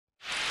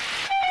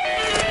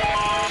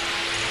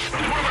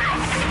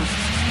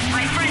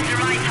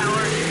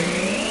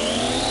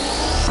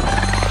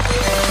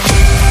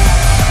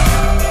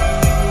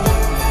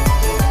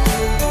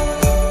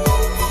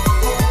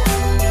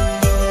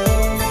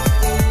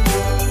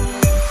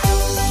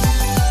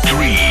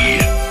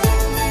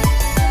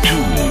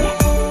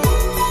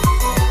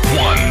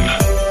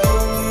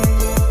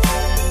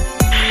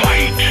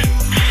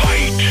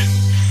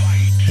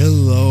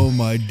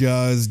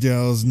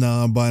gals,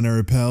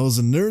 non-binary pals,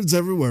 and nerds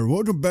everywhere.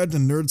 Welcome back to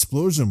Nerd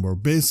Explosion, where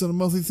based on a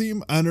monthly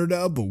theme, I nerd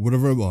out, but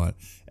whatever I want.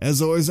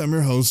 As always, I'm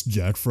your host,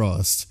 Jack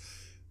Frost.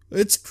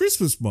 It's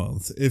Christmas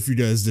month, if you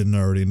guys didn't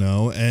already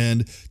know,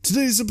 and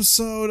today's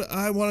episode,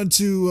 I wanted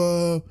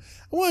to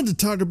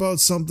talk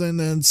about something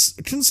that's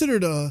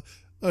considered a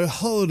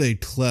holiday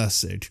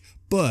classic,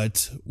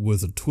 but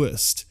with a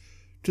twist.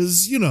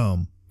 Because, you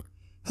know,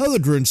 How the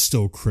Grinch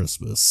Stole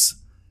Christmas.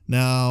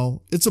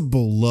 Now, it's a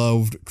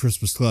beloved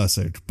Christmas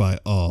classic by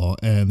all,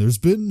 and there's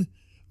been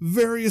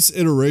various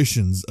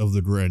iterations of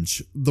The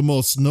Grinch, the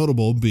most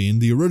notable being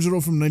the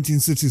original from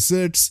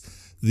 1966,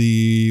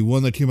 the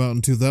one that came out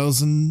in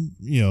 2000,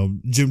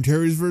 Jim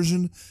Carrey's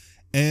version,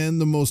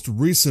 and the most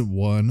recent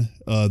one,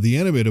 the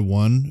animated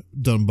one,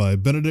 done by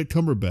Benedict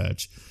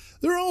Cumberbatch.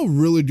 They're all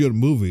really good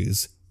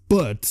movies,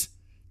 but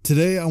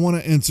today I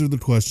want to answer the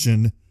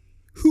question,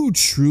 who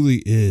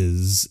truly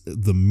is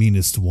the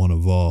meanest one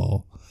of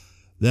all?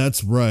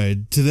 That's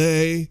right.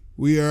 Today,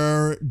 we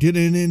are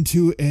getting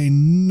into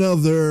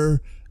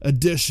another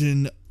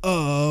edition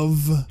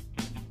of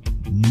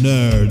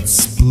Nerd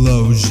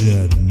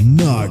Explosion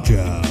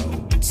Knockout.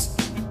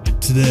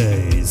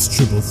 Today's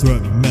triple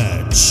threat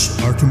match.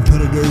 Our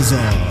competitors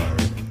are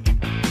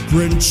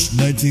Grinch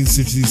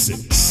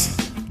 1966,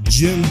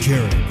 Jim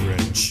Carrey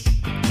Grinch,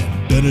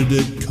 and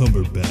Benedict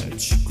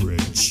Cumberbatch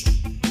Grinch.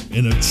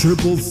 In a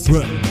triple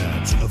threat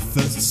match, a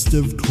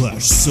festive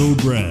clash so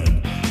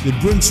grand, the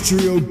Grinch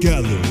trio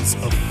gathers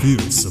a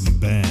fearsome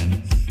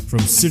band. From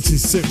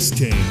 66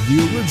 came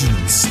the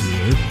original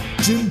sneer,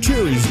 Jim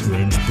Carrey's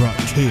Grinch brought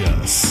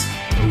chaos,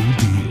 oh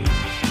dear.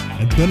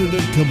 And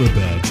Benedict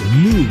Cumberbatch, a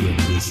new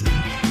rendition.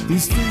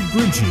 These three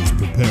Grinches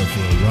prepare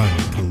for a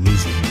rhyming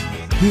collision.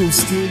 Who will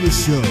steal the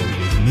show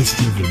with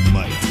mischief and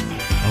might?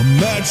 A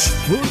match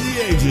for the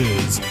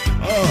ages,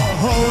 a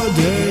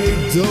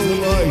holiday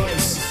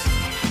delight.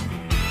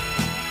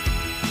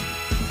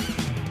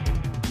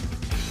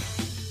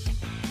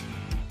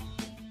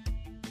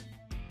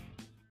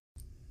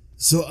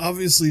 So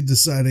obviously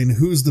deciding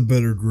who's the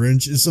better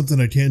Grinch is something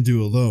I can't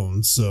do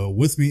alone, so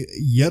with me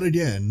yet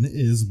again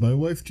is my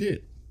wife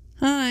Kate.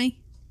 Hi.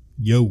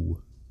 Yo.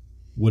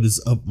 What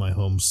is up, my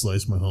home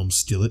slice, my home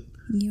skillet?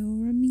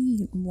 You're a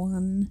mean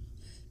one,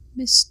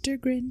 Mr.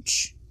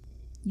 Grinch.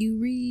 You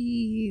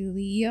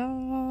really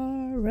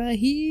are a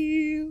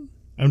heel.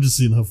 I'm just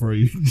seeing how far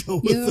you can go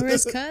with You're that.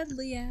 as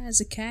cuddly as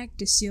a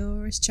cactus.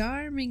 You're as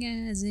charming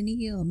as an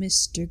eel,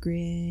 Mr.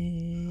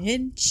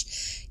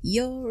 Grinch.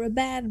 You're a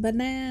bad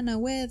banana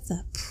with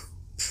a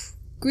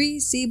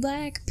greasy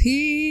black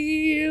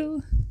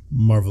peel.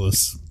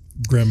 Marvelous.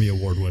 Grammy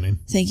Award winning.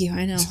 Thank you.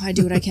 I know. I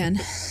do what I can.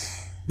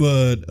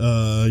 But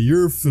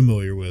you're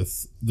familiar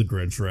with the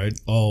Grinch, right?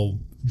 All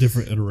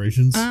different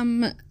iterations?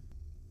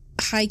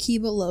 High key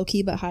but low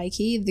key but high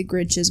key. The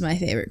Grinch is my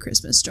favorite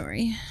Christmas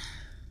story.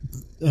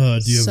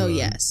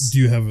 Yes. Do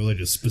you have like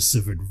a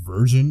specific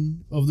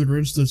version of the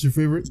Grinch that's your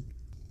favorite?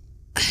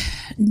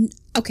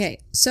 Okay,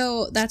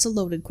 so that's a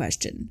loaded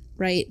question,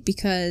 right?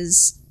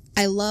 Because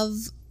I love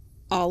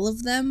all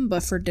of them,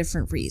 but for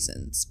different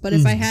reasons. But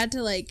if I had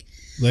to like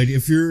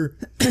if you're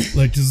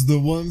like, cause the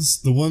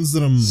ones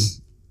that I'm,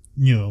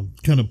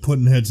 kind of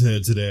putting head to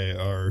head today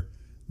are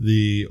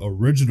the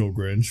original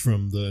Grinch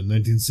from the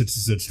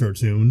 1966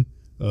 cartoon,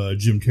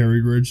 Jim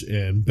Carrey Grinch,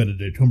 and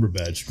Benedict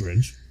Cumberbatch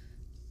Grinch.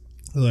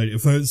 Like,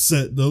 if I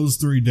set those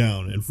three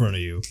down in front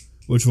of you,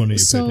 which one are you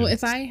picking? So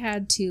if I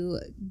had to,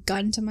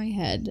 gun to my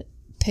head,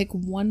 pick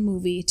one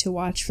movie to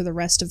watch for the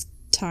rest of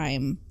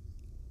time,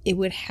 it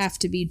would have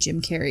to be Jim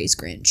Carrey's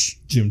Grinch.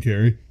 Jim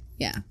Carrey?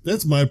 Yeah.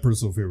 That's my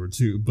personal favorite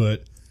too,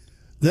 but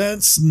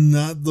that's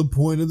not the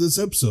point of this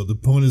episode. The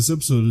point of this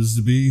episode is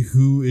to be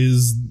who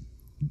is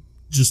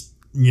just,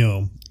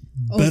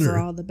 better.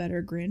 Overall, the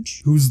better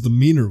Grinch. Who's the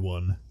meaner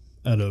one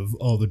out of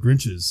all the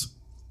Grinches?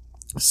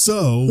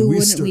 So who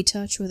wouldn't we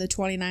touch with a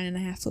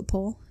 29.5-foot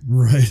pole?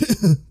 Right.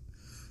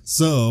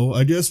 So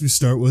I guess we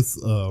start with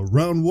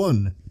round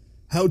one.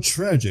 How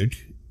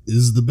tragic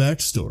is the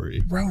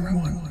backstory? Round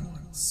one.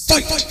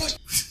 Fight!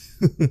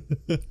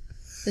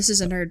 This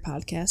is a nerd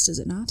podcast, is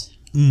it not?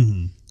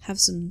 Mm-hmm. Have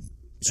some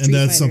Street And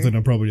that's Fighter. something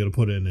I'm probably going to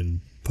put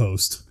in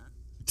post.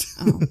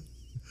 Oh.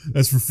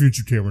 That's for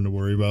future Cameron to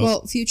worry about.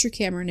 Well, future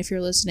Cameron, if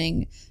you're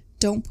listening,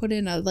 don't put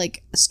in a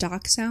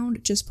stock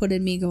sound. Just put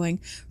in me going,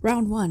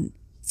 round one.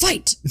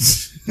 Fight!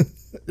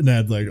 And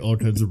add all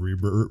kinds of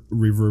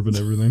reverb and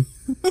everything.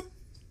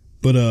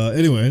 But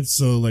anyway,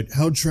 so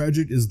how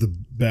tragic is the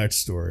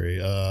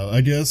backstory? I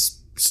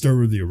guess start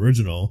with the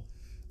original.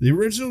 The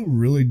original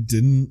really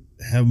didn't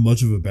have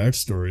much of a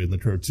backstory in the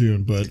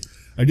cartoon, but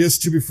I guess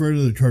to be fair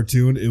to the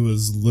cartoon, it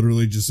was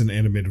literally just an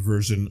animated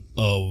version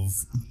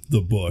of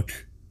the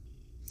book.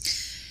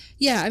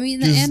 Yeah, I mean,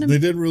 they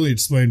didn't really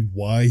explain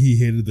why he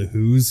hated the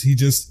Who's. He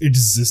just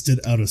existed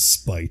out of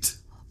spite.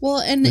 Well,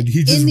 and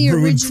he just in the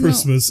ruined original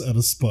Christmas out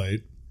of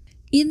spite.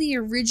 In the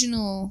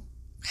original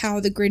How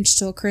the Grinch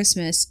Stole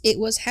Christmas, it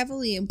was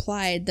heavily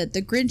implied that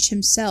the Grinch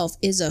himself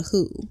is a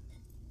Who.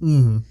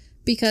 Mm-hmm.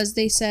 Because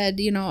they said,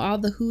 all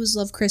the Who's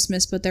love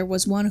Christmas, but there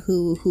was one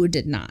who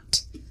did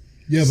not.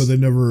 Yeah, but they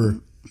never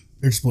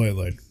explain,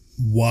 like,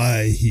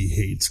 why he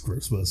hates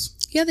Christmas.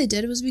 Yeah, they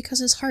did. It was because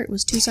his heart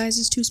was 2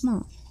 sizes too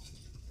small.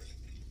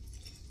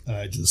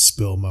 I just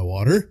spilled my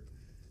water.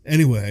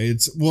 Anyway,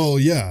 just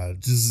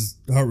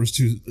the heart was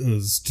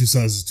two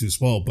sizes too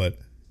small,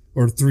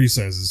 or 3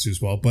 sizes too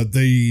small, but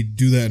they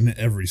do that in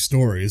every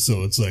story,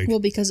 so it's like... Well,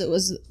 because it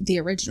was the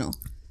original.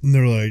 And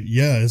they're like,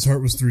 yeah, his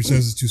heart was 3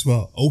 sizes too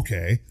small.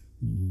 Okay,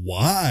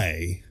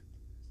 why?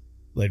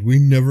 Like, we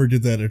never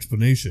did that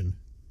explanation.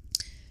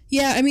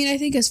 Yeah, I mean, I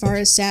think as far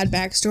as sad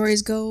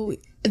backstories go,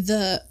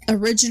 the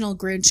original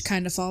Grinch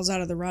kind of falls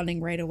out of the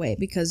running right away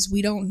because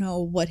we don't know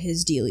what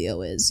his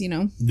dealio is, you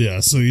know?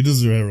 Yeah, so he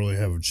doesn't really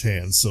have a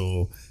chance.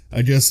 So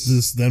I guess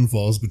this then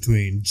falls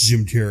between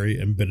Jim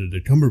Carrey and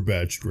Benedict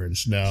Cumberbatch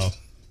Grinch. Now,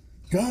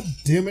 god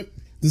damn it,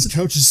 this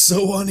couch is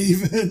so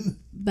uneven.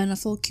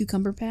 Beneful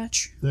cucumber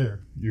patch. There,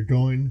 you're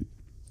going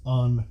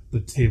on the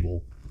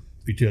table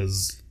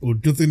because, well,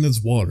 good thing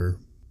that's water.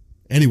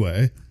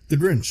 Anyway, the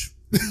Grinch.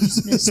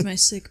 Just missed my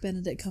sick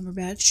Benedict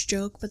Cumberbatch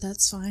joke, but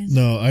that's fine.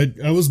 No,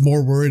 I was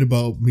more worried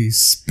about me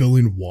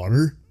spilling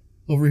water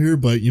over here,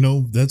 but, you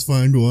know, that's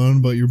fine. Go on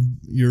about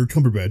your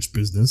Cumberbatch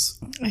business.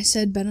 I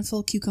said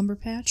Beneful cucumber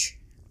patch.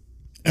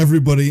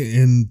 Everybody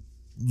in,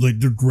 like,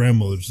 their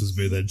grandmothers has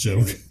made that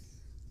joke.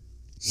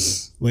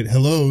 Like,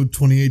 hello,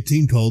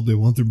 2018 called. They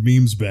want their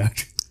memes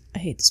back. I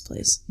hate this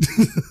place.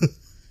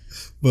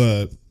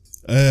 But,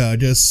 I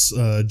guess,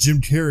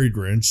 Jim Carrey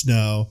Grinch,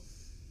 now...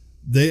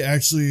 They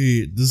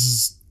actually,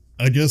 this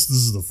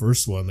is the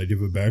first one they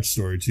give a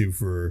backstory to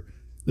for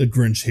the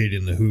Grinch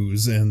hating the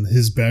Who's, and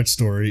his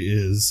backstory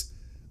is,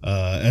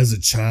 as a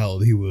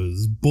child, he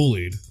was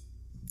bullied,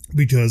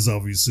 because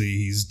obviously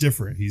he's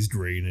different, he's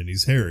green and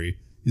he's hairy,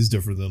 he's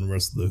different than the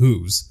rest of the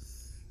Who's,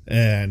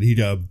 and he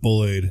got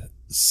bullied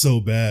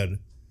so bad,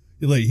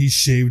 like, he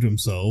shaved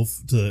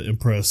himself to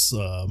impress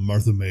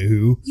Martha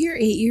Mayhew. You're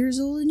 8 years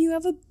old and you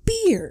have a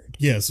beard.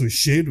 Yeah, so he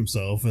shaved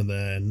himself, and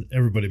then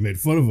everybody made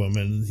fun of him,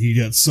 and he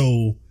got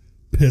so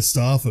pissed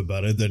off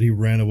about it that he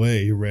ran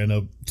away. He ran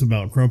up to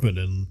Mount Crumpet,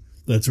 and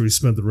that's where he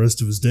spent the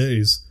rest of his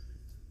days.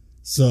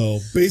 So,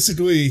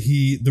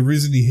 basically, the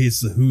reason he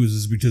hates the Who's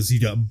is because he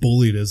got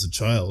bullied as a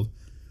child,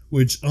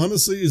 which,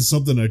 honestly, is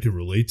something I can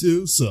relate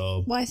to,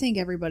 so... Well, I think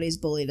everybody's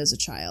bullied as a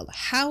child.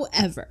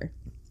 However...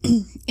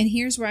 and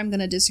here's where I'm going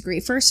to disagree.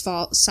 First of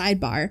all,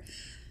 sidebar.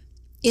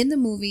 In the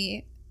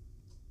movie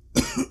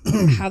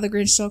How the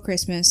Grinch Stole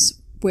Christmas,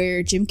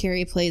 where Jim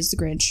Carrey plays the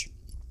Grinch,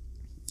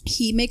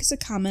 he makes a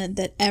comment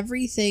that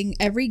every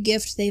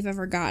gift they've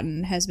ever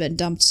gotten has been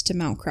dumped to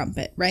Mount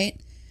Crumpet, right?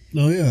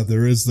 Oh yeah,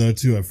 there is that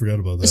too. I forgot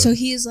about that. So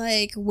he's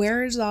like,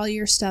 where does all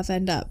your stuff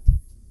end up?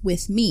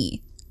 With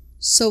me.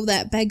 So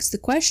that begs the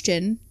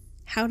question,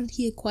 how did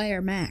he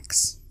acquire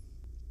Max?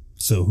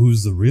 So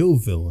who's the real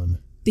villain?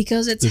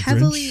 Because it's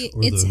heavily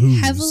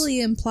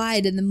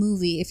implied in the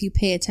movie, if you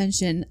pay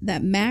attention,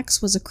 that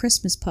Max was a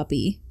Christmas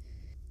puppy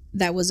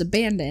that was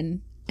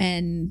abandoned,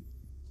 and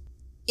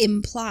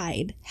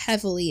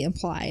heavily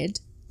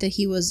implied, that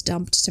he was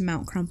dumped to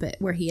Mount Crumpet,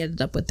 where he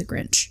ended up with the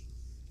Grinch.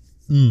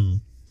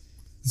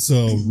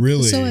 So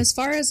really, so as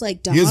far as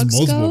like dogs he has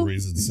multiple go,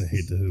 reasons to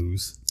hate the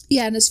Who's.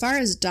 Yeah, and as far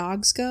as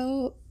dogs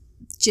go,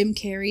 Jim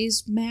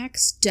Carrey's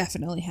Max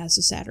definitely has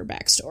a sadder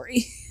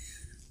backstory.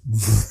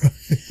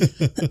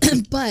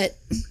 But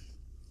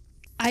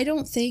I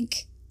don't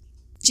think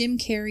Jim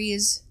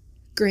Carrey's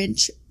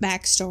Grinch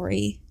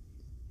backstory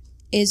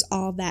is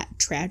all that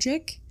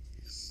tragic,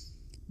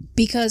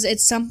 because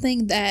it's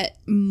something that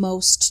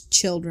most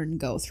children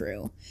go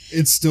through.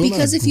 It's still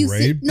because not if you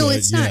great. no,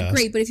 it's not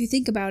great, but if you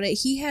think about it,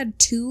 he had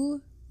 2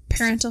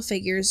 parental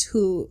figures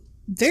who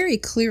very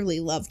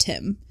clearly loved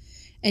him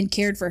and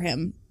cared for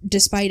him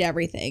despite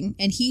everything,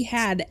 and he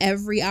had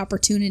every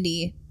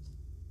opportunity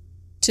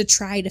to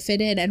try to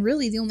fit in, and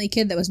really the only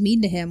kid that was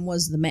mean to him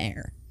was the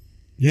mayor.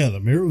 Yeah,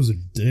 the mayor was a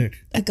dick.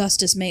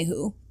 Augustus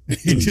Mayhew.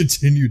 He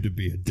continued to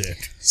be a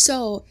dick.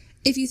 So,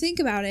 if you think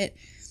about it...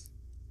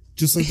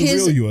 Just like the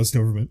real U.S.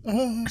 government.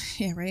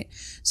 Yeah, right.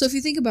 So if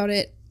you think about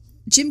it,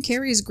 Jim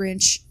Carrey's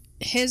Grinch,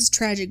 his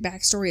tragic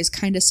backstory is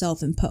kind of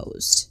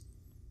self-imposed.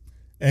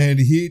 And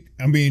he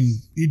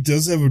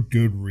does have a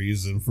good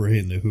reason for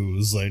hating the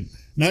Who's. Like,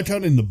 not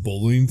counting the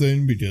bullying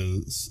thing,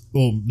 because...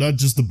 Well, not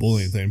just the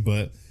bullying thing,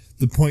 but...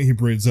 The point he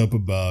brings up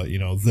about, you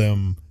know,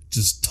 them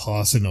just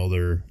tossing all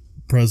their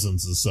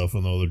presents and stuff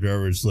and all their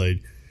garbage,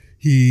 like,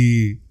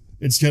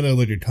 it's kind of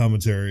like a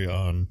commentary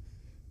on,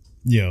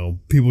 you know,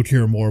 people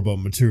care more about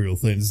material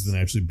things than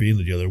actually being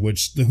together,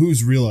 which the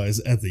Who's realize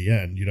at the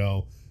end, you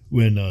know,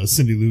 when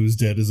Cindy Lou's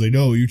dad is like,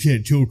 no, you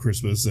can't kill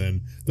Christmas,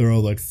 and they're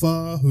all like,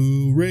 fa,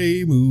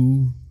 hooray,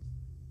 moo.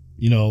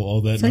 You know, all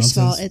that nonsense. First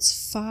of all,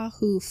 it's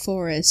Fahu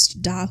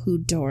Forest,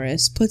 Dahu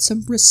Doris. Put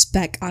some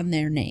respect on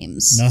their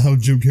names. Not how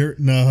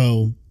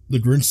the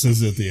Grinch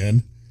says it at the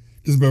end.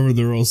 Just remember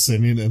they're all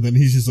singing, and then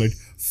he's just like,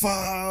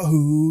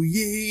 Fahu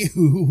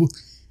Yehu.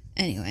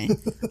 Anyway,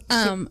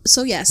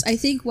 so yes, I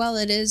think while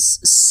it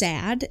is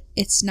sad,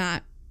 it's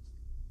not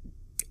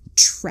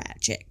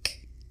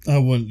tragic. I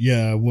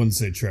wouldn't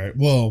say tragic.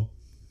 Well,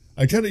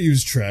 I kind of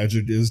use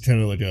tragic as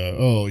kind of like a,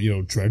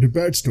 tragic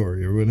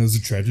backstory. Everyone has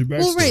a tragic backstory.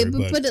 Well, right,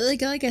 but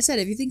like I said,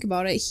 if you think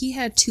about it, he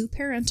had two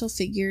parental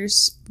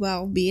figures,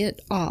 well, be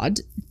it odd,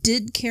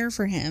 did care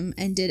for him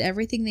and did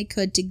everything they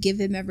could to give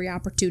him every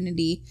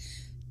opportunity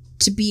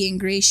to be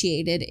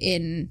ingratiated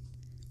in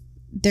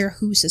their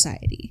Who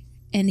society.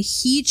 And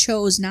he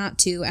chose not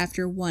to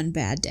after one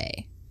bad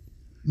day.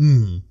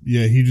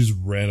 Yeah, he just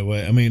ran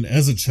away. I mean,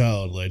 as a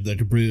child, like, that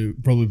could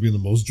probably be the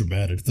most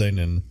dramatic thing,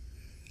 and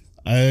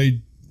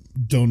I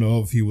don't know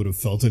if he would have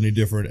felt any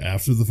different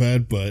after the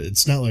fact, but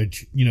it's not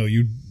like,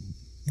 you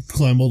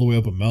climb all the way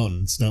up a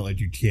mountain. It's not like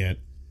you can't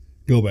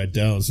go back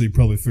down, so you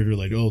probably figure,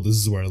 like, oh, this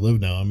is where I live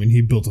now. I mean,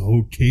 he built a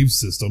whole cave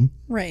system.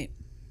 Right.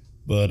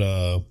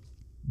 But,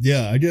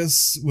 yeah, I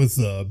guess with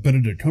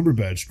Benedict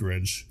Cumberbatch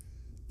Grinch,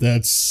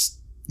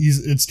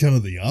 it's kind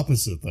of the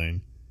opposite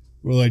thing.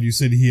 Where, like you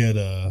said, he had,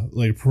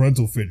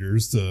 parental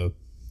figures to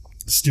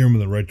steer him in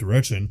the right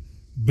direction.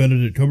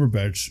 Benedict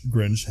Cumberbatch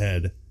Grinch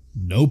had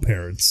no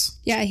parents.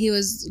 Yeah, he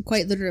was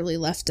quite literally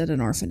left at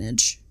an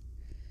orphanage.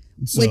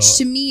 Which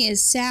to me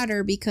is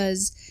sadder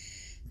because...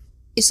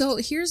 So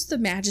here's the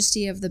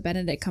majesty of the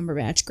Benedict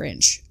Cumberbatch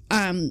Grinch.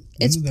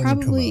 It's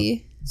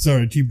probably...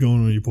 Sorry, keep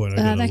going on your point.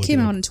 That came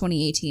out in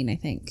 2018, I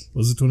think.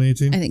 Was it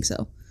 2018? I think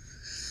so.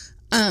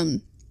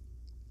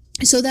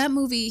 So that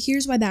movie,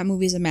 here's why that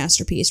movie is a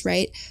masterpiece,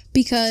 right?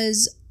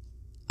 Because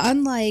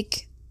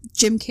unlike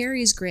Jim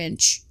Carrey's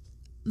Grinch,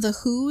 the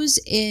Who's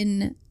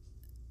in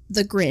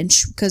The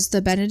Grinch, because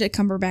the Benedict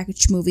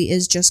Cumberbatch movie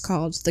is just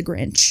called The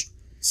Grinch.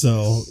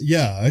 So,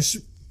 yeah, I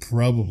should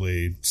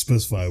probably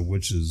specify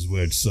which is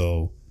which.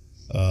 So,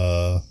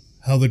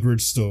 How the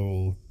Grinch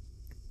Stole...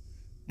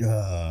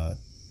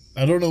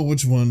 I don't know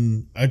which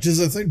one. I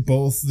think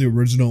both the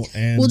original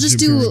and Jim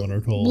Carrey one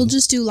are called. We'll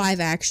just do live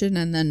action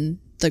and then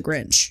The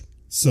Grinch.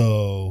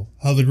 So,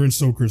 How the Grinch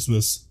Stole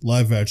Christmas,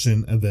 live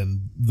action, and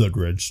then The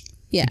Grinch.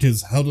 Yeah.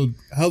 Because How the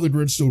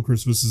Grinch Stole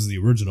Christmas is the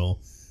original,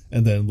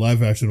 and then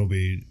live action will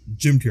be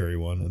Jim Carrey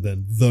one, and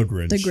then The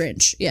Grinch. The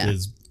Grinch,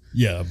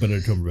 yeah.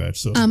 Benedict Cumberbatch.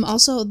 So.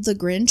 Also, The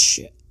Grinch,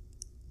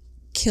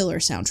 killer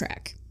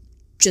soundtrack.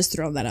 Just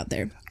throwing that out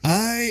there.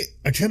 I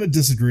kind of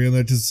disagree on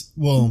that because,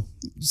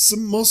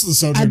 most of the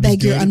soundtrack I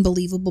beg your good.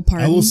 Unbelievable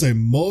pardon. I will say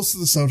most of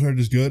the soundtrack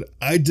is good.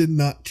 I did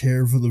not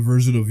care for the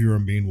version of You're a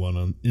Mean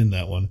One in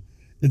that one.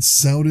 It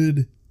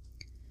sounded...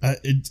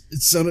 It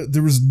sounded...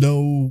 There was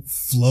no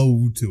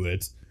flow to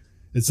it.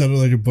 It sounded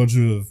like a bunch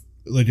of...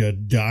 Like a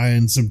guy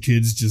and some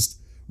kids just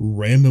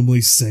randomly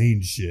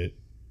saying shit.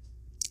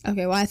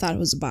 Okay, well, I thought it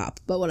was a bop,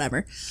 but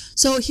whatever.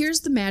 So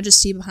here's the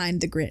majesty behind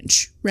The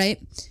Grinch,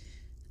 right?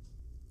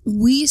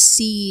 We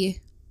see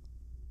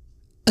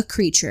a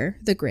creature,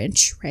 the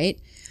Grinch, right?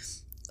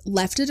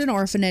 Left at an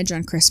orphanage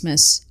on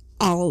Christmas,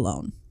 all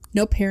alone.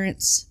 No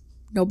parents,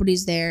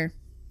 nobody's there.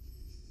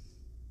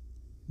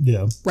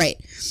 Yeah. Right.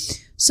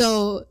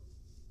 So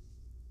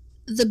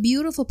the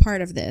beautiful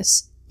part of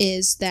this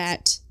is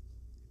that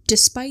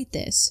despite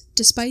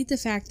the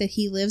fact that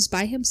he lives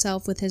by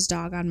himself with his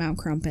dog on Mount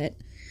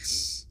Crumpet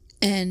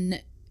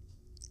and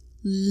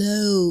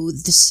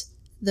loathes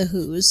the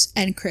Who's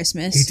and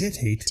Christmas.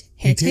 Hate.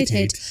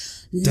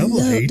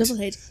 Double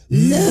hate.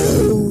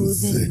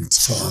 Loathe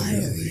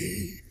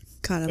entirely.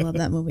 God, I love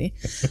that movie.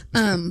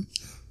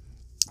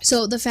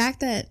 So the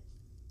fact that,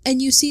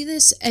 and you see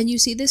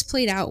this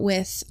played out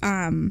with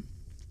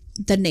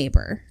the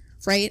neighbor,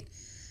 right?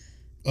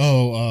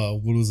 Oh,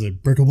 what was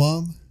it?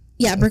 Bricklebomb?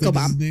 Yeah,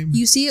 Bricklebomb.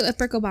 You see it with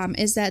Bricklebomb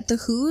is that the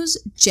Who's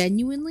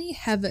genuinely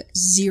have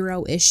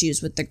zero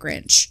issues with the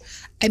Grinch.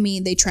 I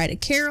mean, they try to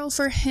carol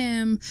for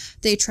him.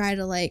 They try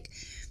to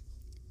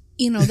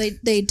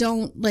they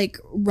don't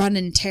run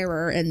in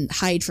terror and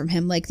hide from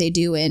him like they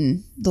do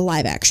in the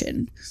live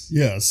action.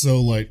 Yeah,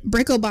 so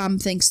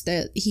Bricklebomb thinks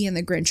that he and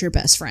the Grinch are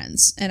best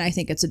friends, and I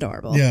think it's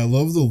adorable. Yeah, I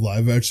love the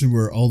live action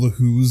where all the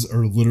Who's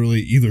are literally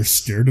either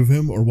scared of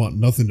him or want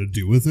nothing to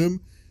do with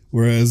him.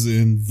 Whereas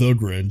in The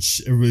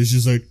Grinch, everybody's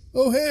just like,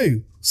 oh,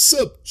 hey,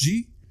 sup,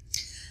 G?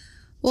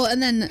 Well,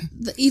 and then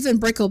even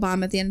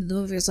Bricklebomb at the end of the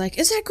movie is like,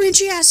 is that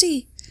Grinchy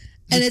Assy?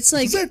 And it's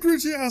like... Is that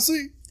Grinchy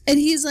Assy? And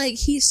he's like,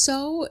 he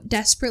so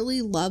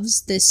desperately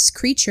loves this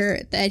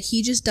creature that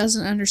he just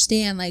doesn't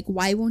understand,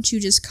 why won't you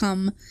just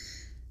come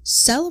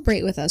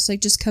celebrate with us?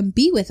 Just come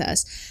be with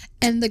us.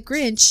 And the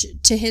Grinch,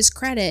 to his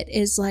credit,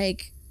 is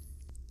like...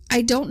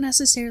 I don't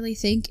necessarily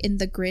think in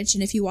The Grinch,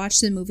 and if you watch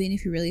the movie and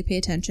if you really pay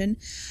attention...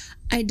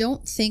 I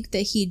don't think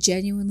that he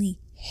genuinely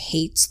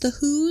hates the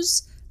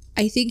Who's.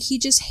 I think he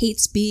just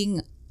hates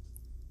being...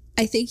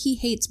 I think he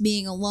hates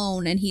being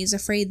alone, and he's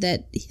afraid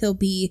that he'll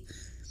be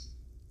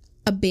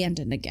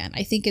abandoned again.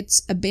 I think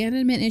it's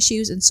abandonment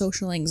issues and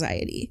social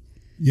anxiety.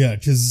 Yeah,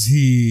 because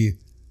he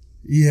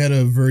had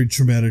a very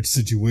traumatic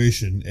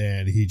situation,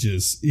 and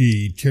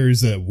he carries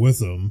that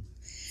with him.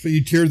 But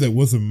he carried that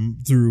with him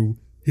through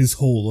his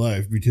whole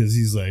life, because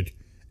he's like,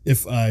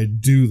 if I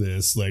do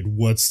this,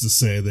 what's to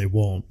say they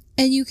won't?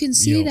 And you can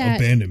see that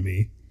abandon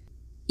me.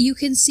 You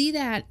can see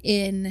that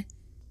in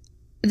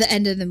the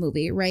end of the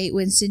movie, right?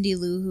 When Cindy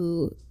Lou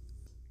Who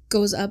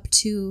goes up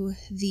to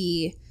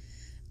the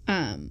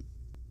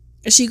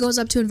she goes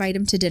up to invite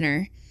him to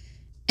dinner,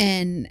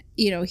 and,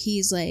 you know,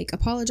 he's like,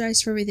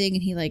 apologized for everything,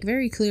 and he like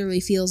very clearly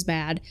feels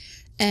bad,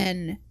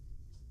 and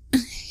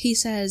he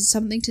says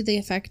something to the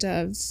effect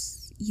of,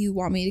 you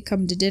want me to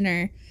come to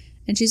dinner?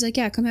 And she's like,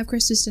 yeah, come have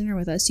Christmas dinner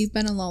with us. You've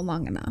been alone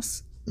long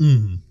enough.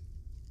 Mm-hmm.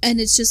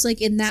 And it's just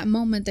like in that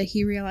moment that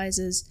he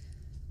realizes,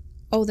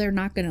 oh, they're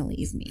not going to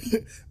leave me.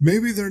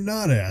 Maybe they're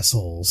not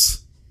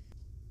assholes.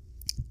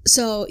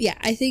 So, yeah,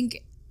 I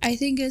think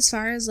as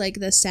far as like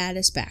the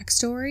saddest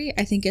backstory,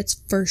 I think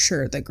it's for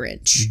sure the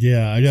Grinch.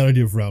 Yeah, I gotta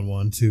give round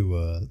one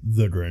to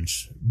the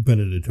Grinch,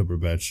 Benedict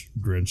Cumberbatch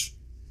Grinch.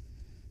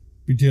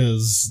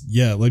 Because,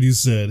 yeah, like you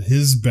said,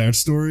 his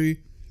backstory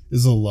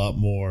is a lot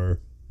more,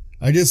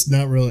 I guess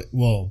not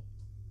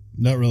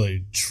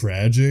really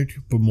tragic,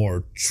 but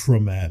more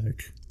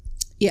traumatic.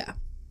 Yeah.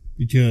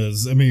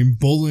 Because, I mean,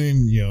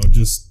 bullying, you know,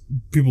 just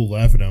people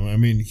laugh at him. I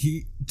mean,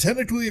 he,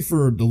 technically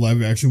for the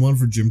live action one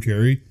for Jim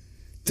Carrey,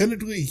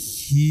 technically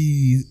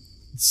he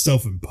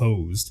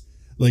self-imposed.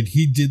 Like,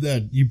 he did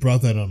that, he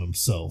brought that on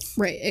himself.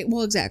 Right.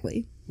 Well,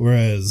 exactly.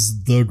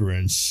 Whereas the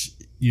Grinch,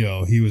 you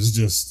know, he was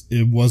just,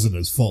 it wasn't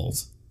his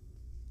fault.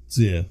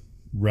 So yeah,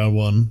 round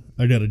one,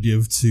 I gotta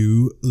give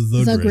to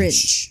the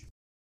Grinch.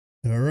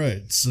 All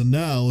right, so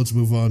now let's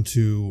move on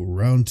to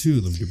round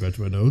two. Let me get back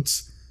to my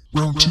notes.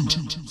 Round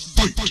two.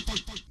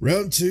 Fight.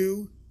 Round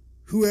two,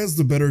 who has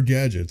the better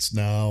gadgets?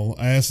 Now,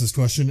 I asked this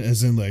question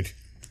as in, like,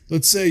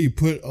 let's say you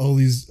put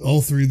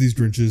all three of these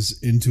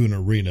Grinches into an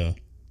arena.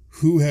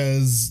 Who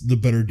has the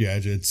better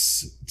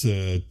gadgets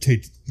to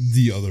take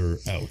the other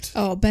out?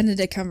 Oh,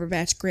 Benedict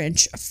Cumberbatch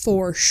Grinch,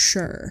 for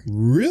sure.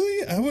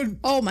 Really? I would...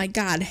 Oh my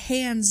God,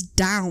 hands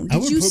down.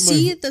 Did you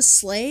see the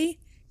sleigh?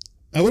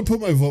 I would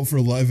put my vote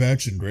for live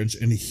action Grinch,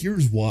 and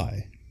here's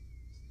why.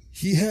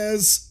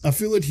 I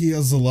feel like he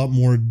has a lot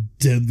more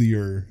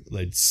deadlier,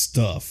 like,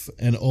 stuff,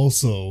 and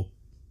also,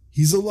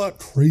 he's a lot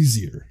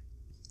crazier.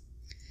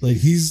 Like,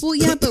 he's... Well,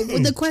 yeah, but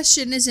the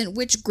question isn't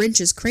which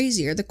Grinch is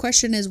crazier. The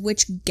question is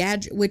which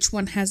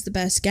one has the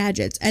best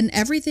gadgets. And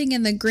everything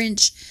in the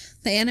Grinch,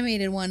 the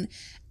animated one,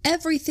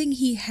 everything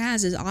he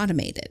has is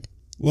automated.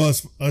 Well,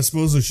 I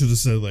suppose I should have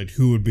said, like,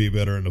 who would be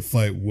better in a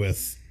fight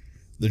with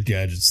the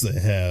gadgets they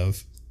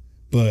have.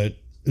 But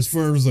as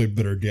far as, like,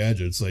 better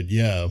gadgets, like,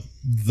 yeah,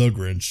 the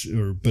Grinch,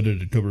 or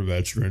Benedict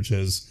Cumberbatch Grinch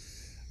has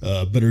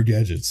better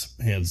gadgets,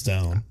 hands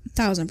down.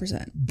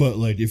 1000%. But,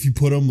 like, if you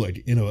put him,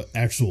 like, in an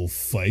actual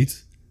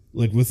fight,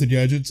 like, with the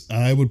gadgets,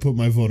 I would put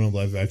my vote on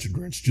live action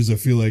Grinch, because I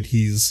feel like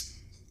he's,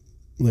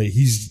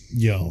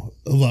 you know,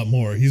 a lot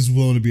more, he's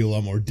willing to be a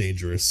lot more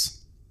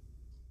dangerous.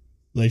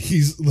 Like,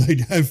 he's,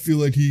 like, I feel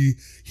like he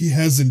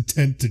has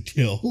intent to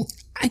kill.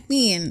 I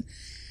mean,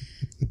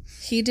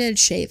 he did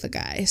shave a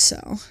guy,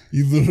 so.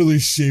 He literally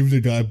shaved a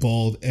guy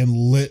bald and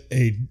lit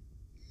a,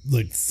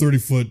 like,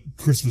 30-foot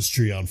Christmas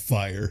tree on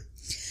fire.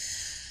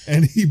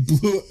 And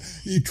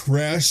he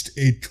crashed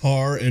a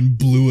car and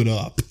blew it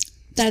up.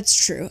 That's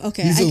true.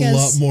 Okay, He's a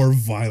lot more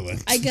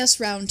violent. I guess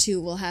round two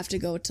we'll have to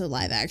go to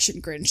live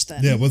action Grinch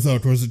then. Yeah,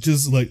 without course, it's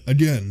just like,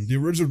 again, the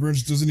original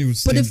Grinch doesn't even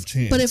stand a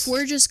chance. But if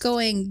we're just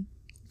going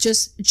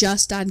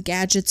just on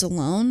gadgets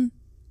alone,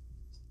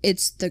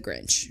 it's the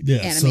Grinch. Yeah,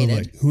 animated. So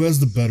like, who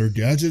has the better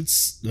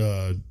gadgets?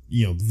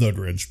 You know, the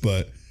Grinch.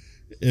 But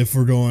if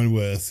we're going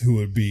with who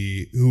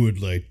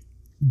would like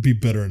be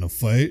better in a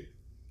fight,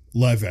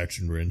 live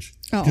action Grinch.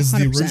 Oh, because the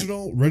 100%.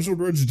 original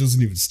Grinch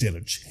doesn't even stand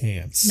a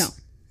chance. No.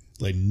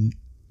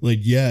 Like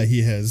yeah,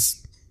 he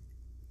has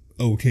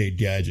okay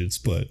gadgets,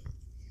 but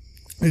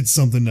it's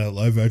something that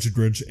live action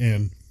Grinch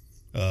and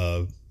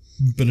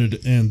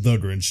Benedict and the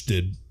Grinch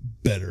did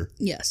better.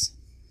 Yes.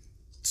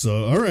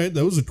 So all right,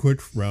 that was a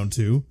quick round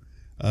two.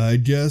 I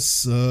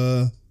guess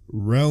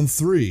round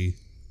three.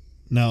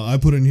 Now I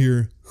put in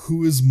here,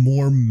 who is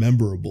more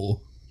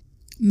memorable?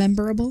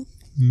 Memorable.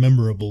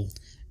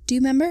 Do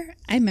you remember?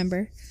 I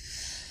remember.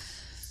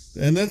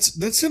 And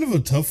that's kind of a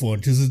tough one,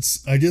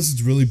 because I guess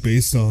it's really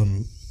based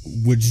on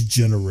which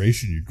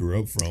generation you grew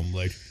up from.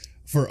 Like,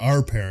 for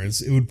our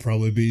parents, it would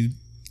probably be,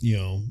 you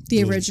know,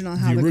 the original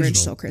How the Grinch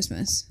Stole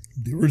Christmas.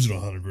 The original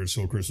How the Grinch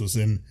Stole Christmas.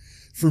 And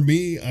for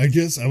me, I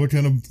guess I would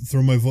kind of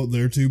throw my vote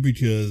there too,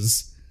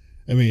 because,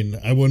 I mean,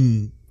 I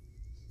wouldn't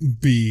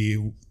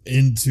be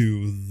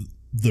into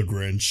the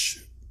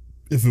Grinch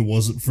if it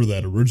wasn't for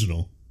that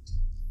original.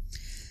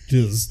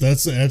 Because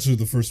that's actually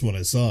the first one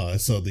I saw. I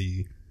saw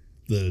the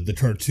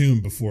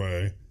cartoon before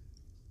I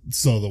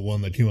saw the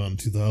one that came out in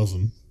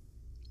 2000.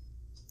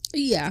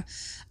 Yeah.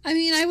 I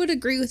mean, I would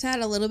agree with that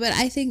a little bit.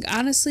 I think,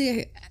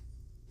 honestly,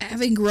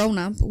 having grown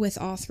up with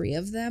all three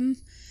of them,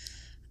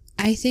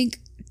 I think,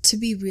 to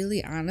be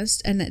really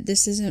honest, and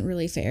this isn't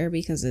really fair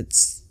because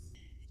it's...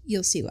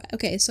 You'll see why.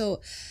 Okay, so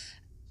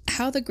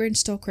How the Grinch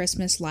Stole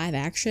Christmas live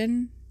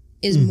action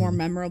is more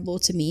memorable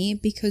to me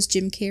because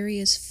Jim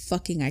Carrey is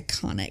fucking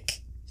iconic.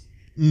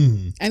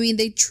 I mean,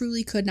 they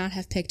truly could not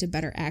have picked a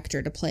better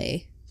actor to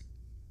play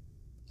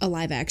a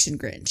live action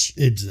Grinch.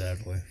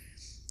 Exactly.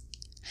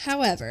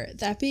 However,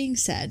 that being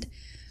said,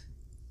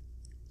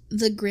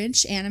 the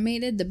Grinch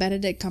animated, the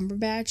Benedict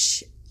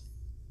Cumberbatch,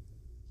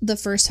 the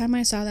first time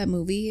I saw that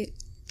movie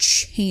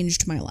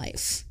changed my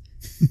life.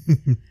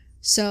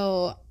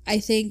 So I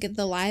think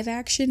the live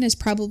action is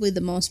probably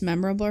the most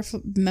memorable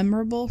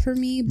for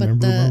me,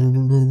 but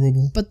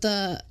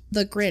the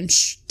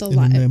Grinch, the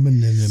live,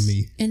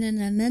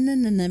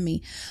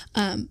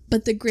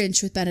 but the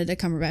Grinch with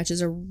Benedict Cumberbatch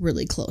is a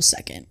really close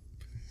second.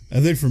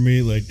 I think for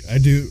me, like I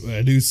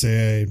do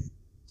say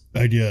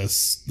I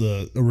guess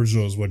the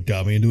original is what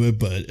got me into it,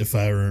 but if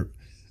I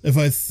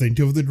think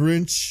of the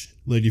Grinch,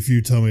 like if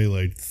you tell me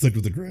like think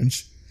of the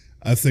Grinch,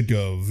 I think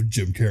of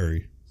Jim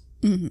Carrey.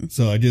 Mm-hmm.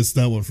 So I guess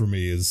that one for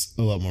me is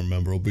a lot more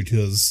memorable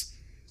because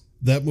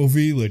that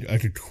movie, like I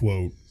could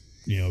quote,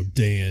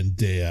 day in,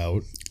 day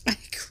out.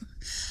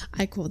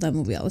 I quote that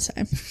movie all the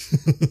time.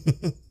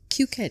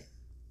 Cute kid,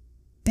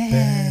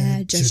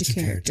 bad judge of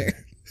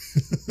character.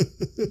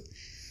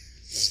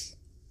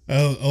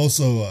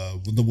 Also,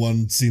 the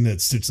one scene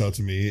that sticks out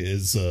to me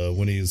is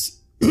when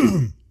he's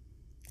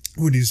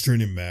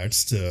training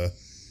Max to.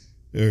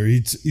 Or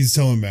he's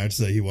telling Max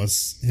that he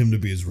wants him to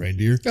be his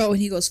reindeer. Oh, and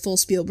he goes full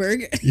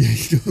Spielberg. Yeah,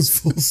 he goes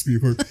full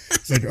Spielberg.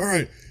 It's like, all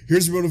right,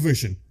 here's your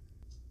motivation.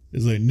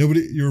 It's like,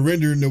 you're a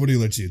reindeer, nobody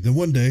lets you. Then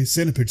one day,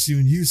 Santa picks you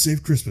and you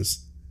save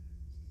Christmas.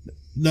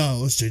 No,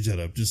 let's change that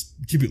up. Just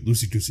keep it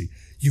loosey-goosey.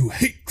 You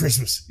hate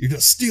Christmas. You're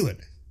gonna steal it.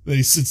 Then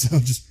he sits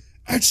down, just,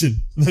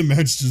 action. And then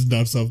Max just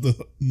knocks off the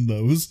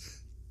nose.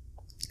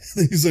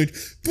 And he's like,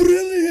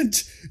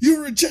 brilliant!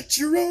 You reject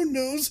your own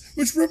nose,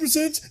 which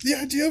represents the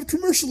idea of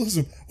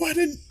commercialism. Why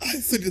didn't I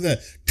think of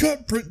that?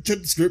 Cut, print,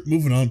 cut, script,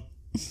 moving on.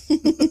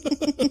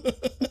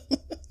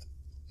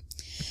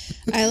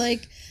 I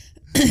like...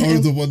 Or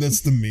the one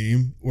that's the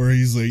meme, where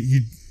he's like,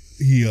 he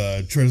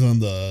tries on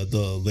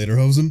the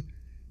lederhosen.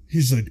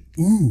 He's like,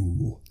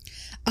 ooh.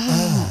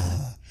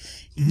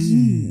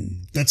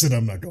 That's it,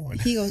 I'm not going.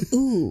 He goes,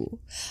 ooh,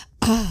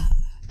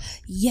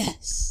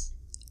 yes.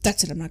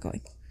 That's it, I'm not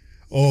going.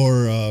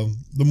 Or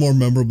the more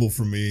memorable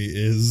for me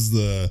is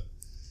the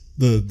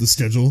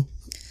schedule.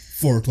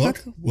 4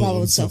 o'clock,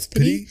 wallow in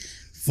self-pity.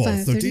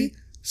 4:30,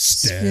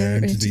 stare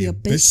into the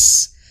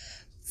abyss.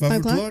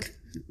 5 o'clock,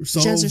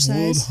 solve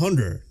world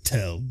hunger.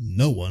 Tell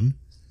no one.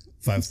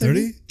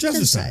 5:30,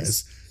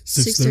 jazzercise.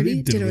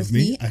 6:30, dinner with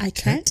me. I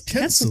can't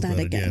cancel that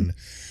again.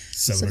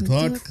 7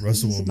 o'clock,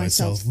 wrestle with my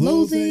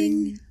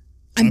self-loathing.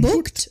 I'm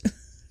booked.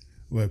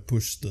 Well, I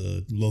push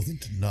the loathing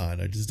to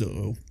 9. I just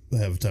don't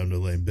have time to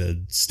lay in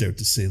bed, stare at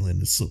the ceiling,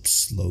 and slip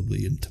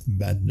slowly into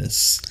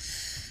madness.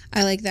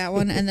 I like that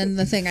one. And then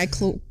the thing I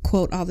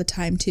quote all the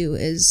time too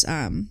is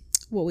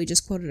what we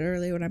just quoted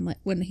earlier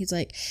when he's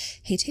like,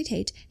 hate,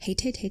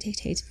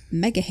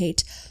 mega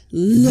hate,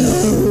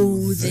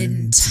 loathe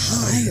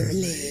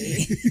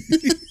entirely.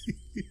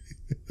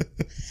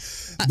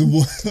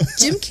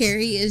 Jim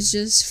Carrey is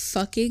just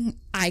fucking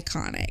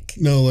iconic.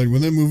 No, like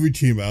when that movie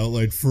came out,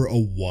 like for a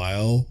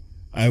while,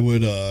 I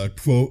would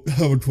quote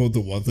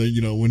the one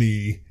thing, when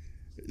he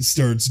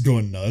starts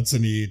going nuts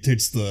and he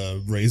takes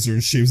the razor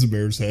and shaves the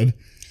bear's head.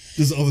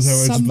 Just all the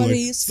time,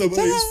 Somebody's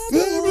fabulous.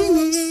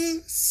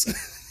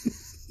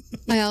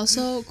 I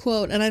also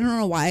quote, and I don't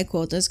know why I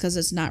quote this because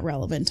it's not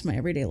relevant to my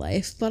everyday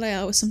life, but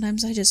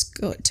sometimes I just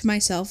go to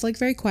myself, like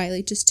very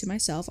quietly, just to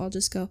myself. I'll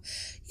just go,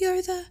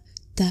 "You're the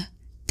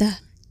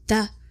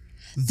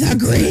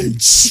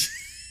Grinch."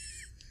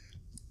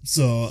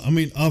 So, I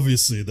mean,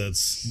 obviously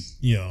that's,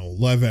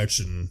 live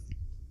action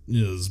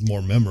is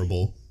more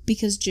memorable.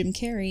 Because Jim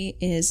Carrey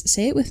is,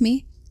 say it with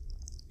me,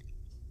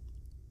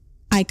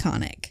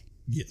 iconic.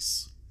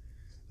 Yes.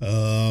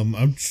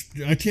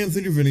 I can't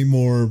think of any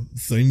more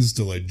things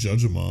to, like,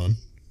 judge him on.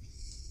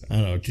 I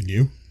don't know, can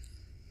you?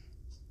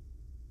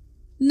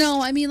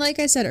 No, I mean, like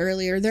I said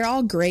earlier, they're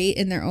all great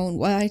in their own...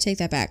 Well, I take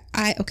that back.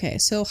 Okay,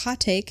 so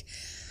hot take...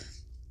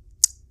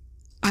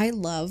 I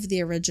love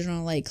the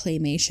original, like,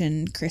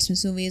 claymation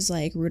Christmas movies,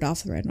 like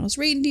Rudolph the Red-Nosed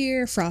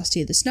Reindeer,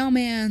 Frosty the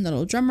Snowman,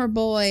 Little Drummer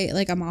Boy.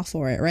 Like, I'm all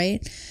for it,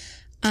 right?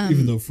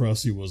 Even though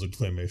Frosty was a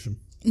claymation.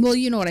 Well,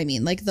 you know what I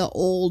mean. Like, the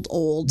old...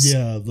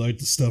 Yeah, like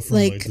the stuff from,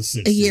 like the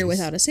 60s. A Year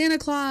Without a Santa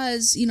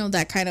Claus,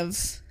 that kind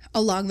of...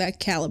 Along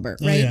that caliber,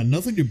 right? Oh, yeah,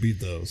 nothing to beat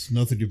those.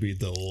 Nothing to beat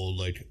the old,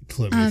 like,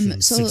 claymation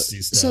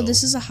 60s style. So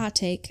this is a hot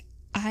take.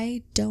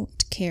 I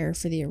don't care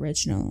for the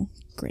original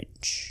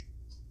Grinch.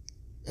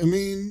 I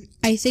mean...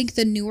 I think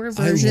the newer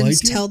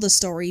versions tell the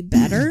story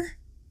better.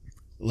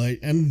 Like,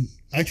 and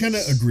I kind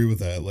of agree with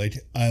that. Like,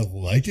 I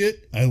like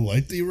it. I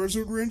like the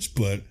original Grinch,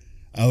 but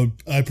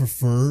I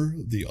prefer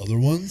the other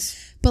ones.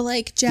 But,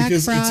 like, Jack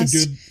Frost... It's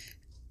a good...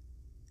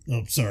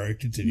 Oh, sorry,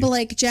 continue. But,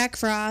 like, Jack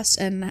Frost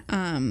and,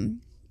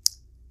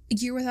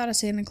 Year Without a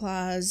Santa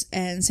Claus,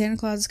 and Santa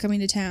Claus is Coming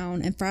to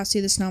Town, and Frosty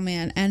the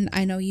Snowman, and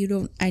I know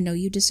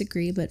you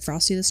disagree, but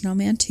Frosty the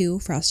Snowman 2,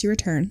 Frosty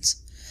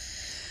Returns.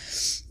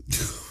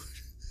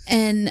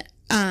 And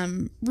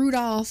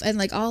Rudolph and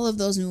like all of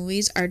those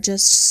movies are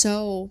just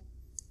so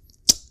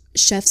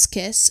chef's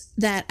kiss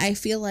that I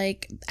feel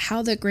like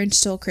How the Grinch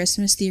Stole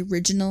Christmas, the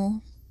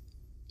original,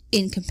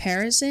 in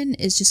comparison,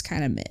 is just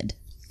kind of mid.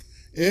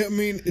 I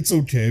mean, it's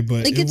okay,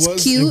 but like it's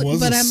cute,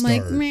 but I'm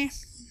like, meh.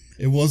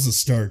 It was a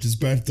start. Just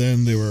back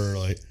then, they were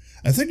like,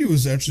 I think it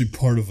was actually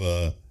part of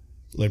a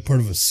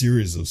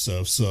series of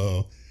stuff.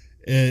 So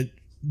it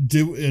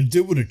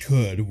did what it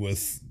could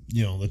with,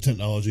 the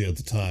technology at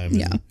the time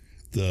and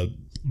the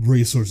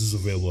resources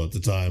available at the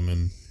time,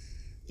 and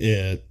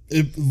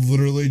it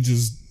literally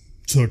just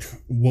took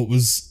what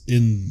was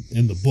in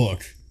the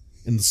book,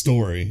 in the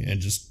story,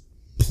 and just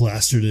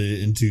plastered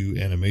it into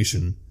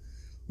animation.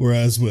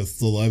 Whereas with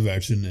the live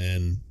action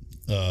and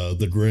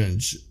the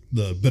Grinch,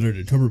 the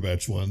Benedict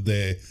Cumberbatch one,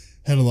 they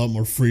had a lot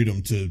more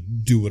freedom to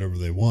do whatever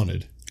they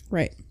wanted.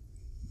 Right.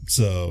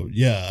 So,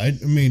 yeah,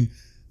 I mean,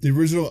 the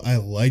original, I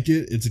like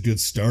it. It's a good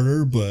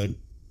starter, but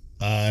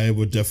I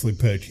would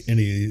definitely pick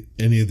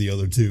any of the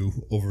other two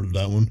over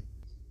that one.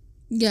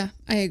 Yeah,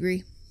 I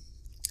agree.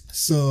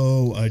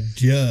 So, I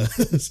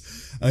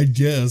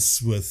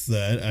guess with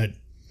that,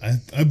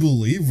 I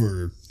believe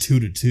we're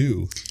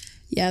 2-2.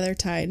 Yeah, they're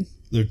tied.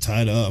 They're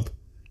tied up.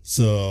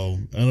 So,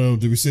 I don't know,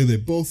 do we say they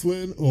both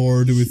win,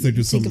 or do we think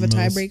of something else?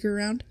 Think of a tiebreaker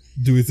round?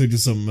 Do we think of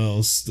something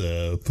else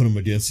to put them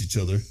against each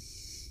other?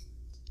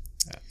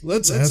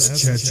 Let's ask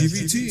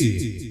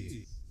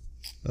ChatGPT.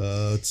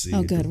 Let's see.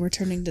 Oh, good. We're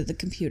turning to the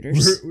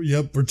computers.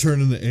 We're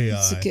turning to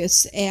AI.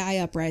 It's AI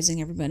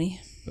uprising, everybody.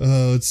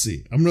 Let's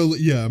see. I'm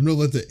gonna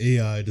let the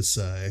AI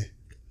decide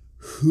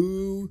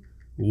who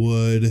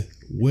would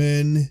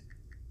win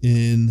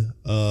in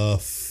a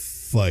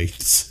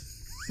fight.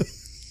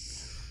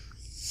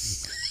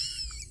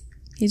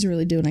 He's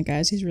really doing it,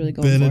 guys. He's really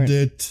going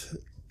Benedict for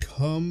it.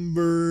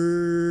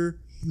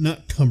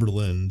 Not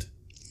Cumberland.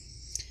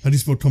 How do you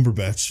spell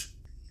Cumberbatch?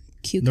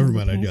 Never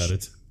mind, I got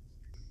it.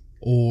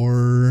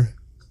 Or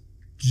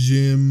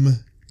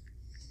Jim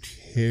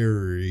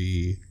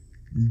Carrey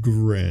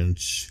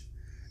Grinch.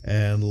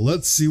 And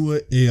let's see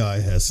what AI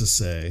has to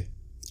say.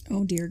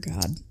 Oh, dear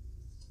God.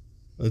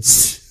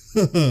 Let's.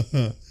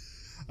 I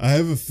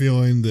have a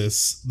feeling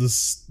this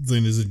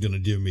thing isn't going to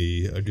give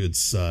me a good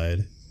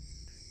side.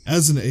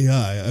 As an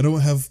AI, I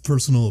don't have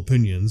personal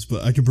opinions,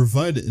 but I can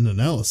provide an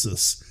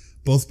analysis.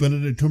 Both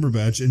Benedict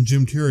Cumberbatch and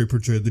Jim Carrey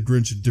portrayed the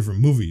Grinch in different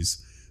movies.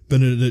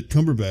 Benedict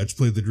Cumberbatch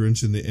played the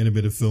Grinch in the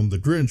animated film The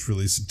Grinch,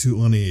 released in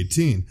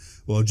 2018,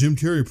 while Jim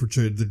Carrey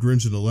portrayed the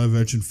Grinch in the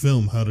live-action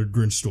film How the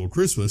Grinch Stole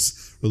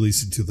Christmas,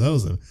 released in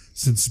 2000.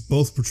 Since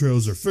both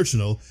portrayals are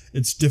fictional,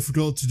 it's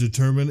difficult to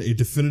determine a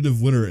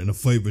definitive winner in a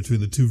fight between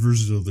the two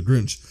versions of the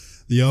Grinch.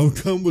 The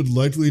outcome would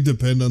likely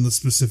depend on the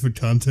specific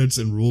contents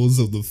and rules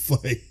of the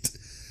fight.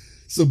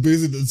 So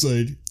basically, it's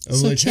like,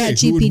 hey,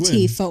 who would win?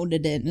 ChatGPT phoned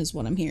it in, is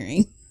what I'm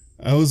hearing.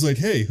 I was like,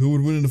 hey, who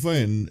would win in a fight?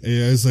 And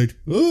AI's like,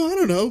 oh, I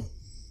don't know.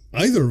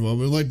 Either of them.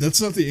 Like,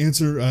 that's not the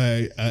answer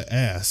I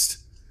asked.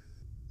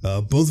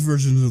 Both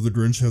versions of the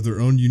Grinch have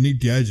their own unique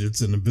gadgets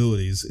and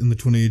abilities. In the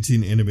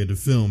 2018 animated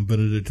film,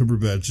 Benedict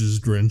Cumberbatch's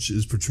Grinch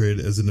is portrayed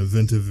as an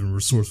inventive and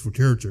resourceful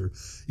character,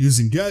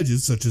 using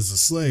gadgets such as a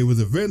sleigh with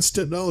advanced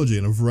technology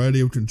and a variety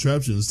of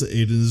contraptions to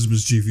aid in his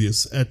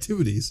mischievous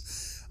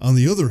activities. On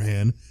the other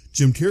hand,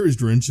 Jim Carrey's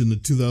Grinch in the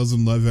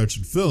 2000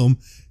 live-action film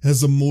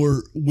has a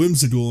more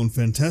whimsical and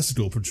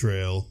fantastical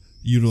portrayal,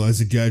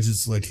 utilizing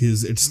gadgets like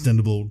his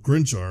extendable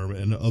Grinch arm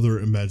and other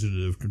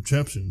imaginative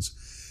contraptions.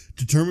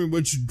 Determining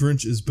which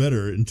Grinch is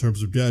better in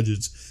terms of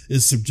gadgets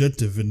is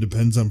subjective and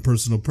depends on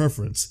personal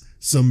preference.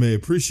 Some may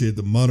appreciate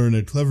the modern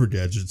and clever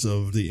gadgets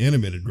of the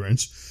animated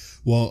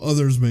Grinch, while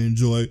others may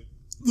enjoy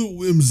the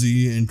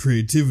whimsy and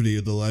creativity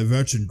of the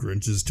live-action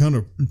Grinch's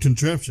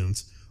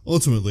contraptions.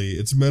 Ultimately,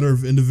 it's a matter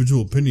of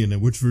individual opinion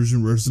and which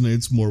version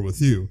resonates more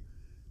with you.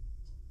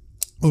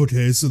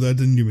 Okay, so that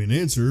didn't give me an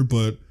answer,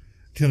 but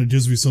kind of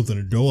gives me something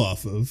to go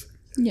off of.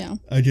 Yeah.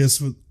 I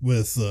guess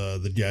with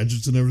the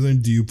gadgets and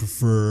everything, do you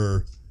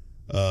prefer,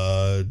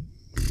 what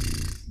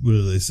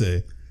do they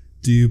say?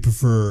 Do you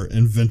prefer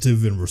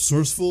inventive and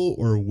resourceful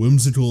or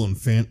whimsical and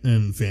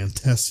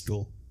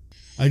fantastical?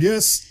 I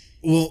guess,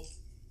 well,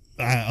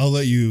 I'll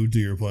let you do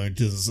your point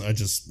because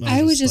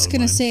I was just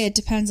going to say it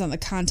depends on the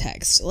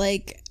context.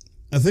 Like,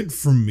 I think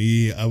for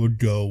me, I would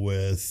go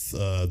with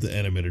the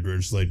animated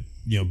Grinch, like,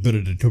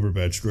 Benedict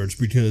Cumberbatch Grinch,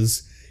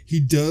 because he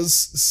does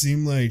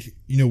seem like,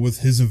 with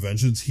his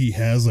inventions, he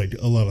has like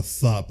a lot of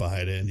thought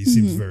behind it, and he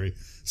seems very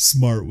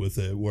smart with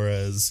it.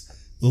 Whereas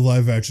the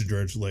live action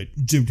Grinch, like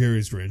Jim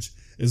Carrey's Grinch,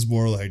 is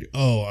more like,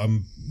 oh,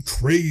 I'm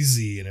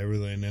crazy and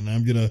everything, and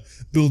I'm gonna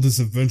build this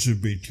invention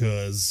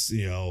because,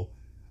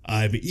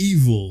 I'm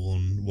evil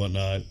and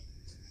whatnot.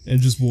 And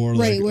just more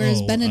like, right,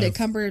 whereas Benedict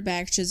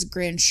Cumberbatch's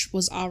Grinch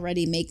was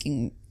already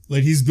making...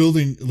 Like, he's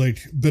building,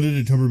 like,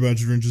 Benedict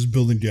Cumberbatch's Grinch is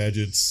building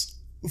gadgets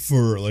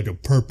for, like, a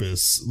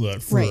purpose,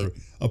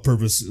 a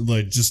purpose,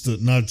 like,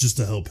 not just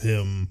to help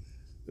him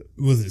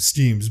with his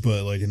schemes,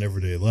 but, like, in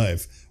everyday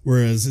life.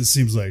 Whereas it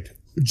seems like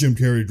Jim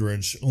Carrey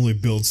Grinch only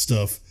builds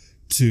stuff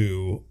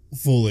to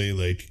fully,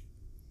 like,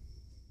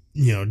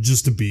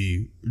 just to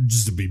be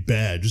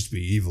bad, just to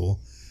be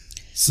evil.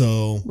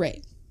 So...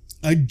 Right.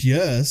 I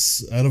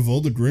guess, out of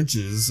all the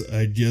Grinches,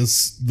 I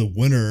guess the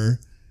winner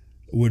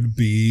would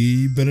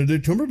be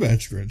Benedict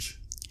Cumberbatch Grinch.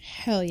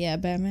 Hell yeah,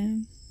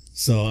 Batman.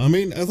 So, I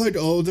mean, I like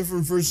all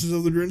different versions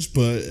of the Grinch,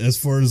 but as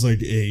far as,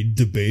 like, a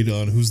debate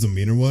on who's the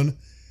meaner one,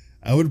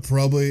 I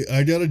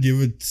gotta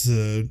give it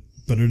to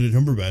Benedict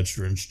Cumberbatch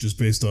Grinch, just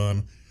based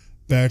on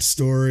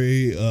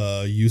backstory,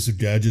 use of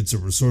gadgets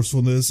and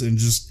resourcefulness, and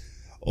just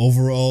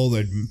overall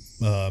that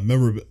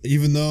memorable.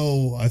 Even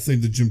though I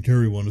think the Jim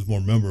Carrey one is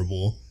more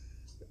memorable,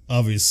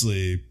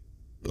 obviously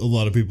a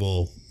lot of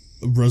people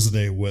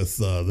resonate with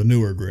the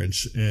newer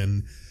Grinch,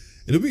 and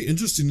it'll be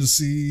interesting to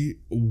see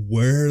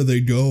where they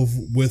go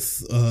with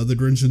the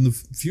Grinch in the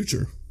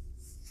future.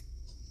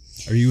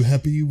 Are you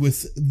happy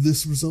with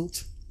this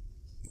result?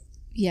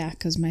 Yeah,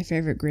 because my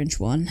favorite Grinch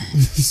won.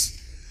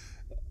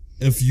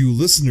 If you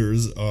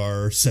listeners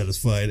are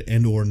satisfied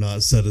and or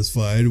not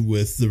satisfied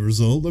with the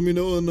result, let me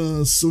know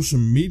on social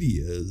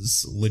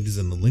medias. Link is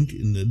in the link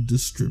in the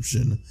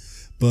description.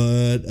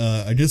 But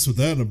I guess with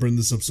that, I'll bring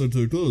this episode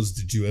to a close.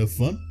 Did you have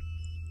fun?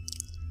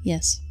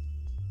 Yes.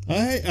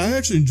 I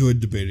actually enjoyed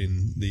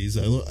debating these.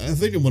 I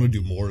think I want to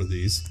do more of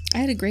these. I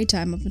had a great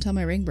time up until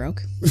my ring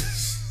broke.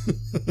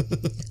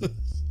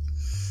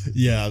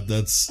 Yeah,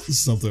 that's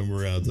something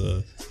we're going to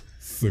have to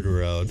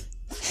figure out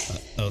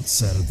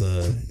outside of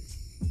the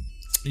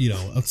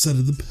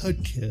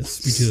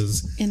podcast,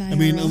 because I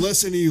mean,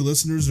 unless any of you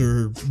listeners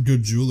are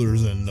good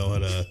jewelers and know how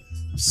to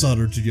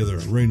solder together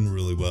a ring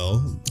really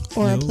well,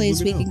 or a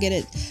place we can get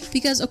it,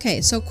 because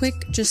okay, so quick,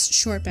 just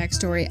short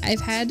backstory.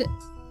 I've had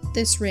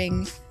this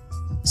ring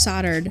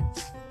soldered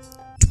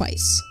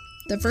twice.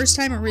 The first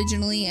time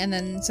originally, and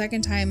then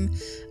second time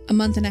a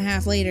month and a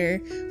half later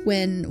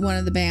when one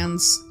of the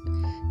bands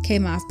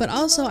came off. But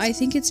also I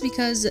think it's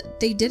because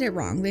they did it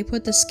wrong. They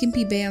put the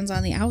skimpy bands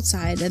on the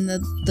outside and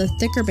the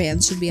thicker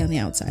bands should be on the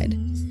outside.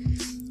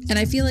 And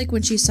I feel like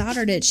when she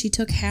soldered it, she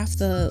took half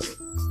the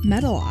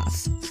metal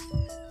off,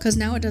 because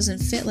now it doesn't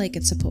fit like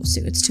it's supposed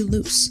to. It's too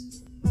loose.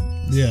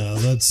 Yeah,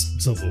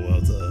 that's something we'll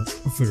have to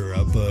figure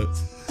out. But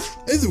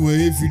either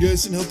way, if you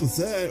guys can help with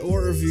that,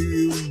 or if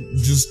you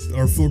just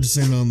are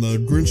focusing on the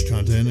Grinch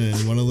content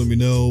and want to let me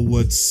know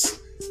what's,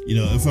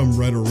 if I'm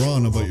right or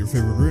wrong about your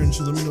favorite Grinch,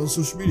 let me know on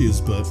social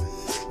medias. But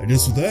I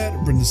guess with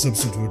that, bring this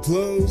episode to a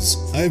close.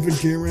 I've been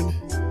Cameron.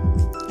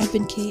 I've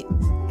been Kate.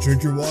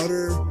 Drink your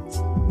water.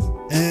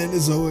 And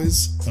as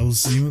always, I will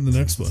see you in the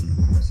next one.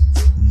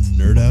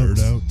 Nerd out.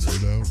 Nerd out.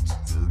 Nerd out.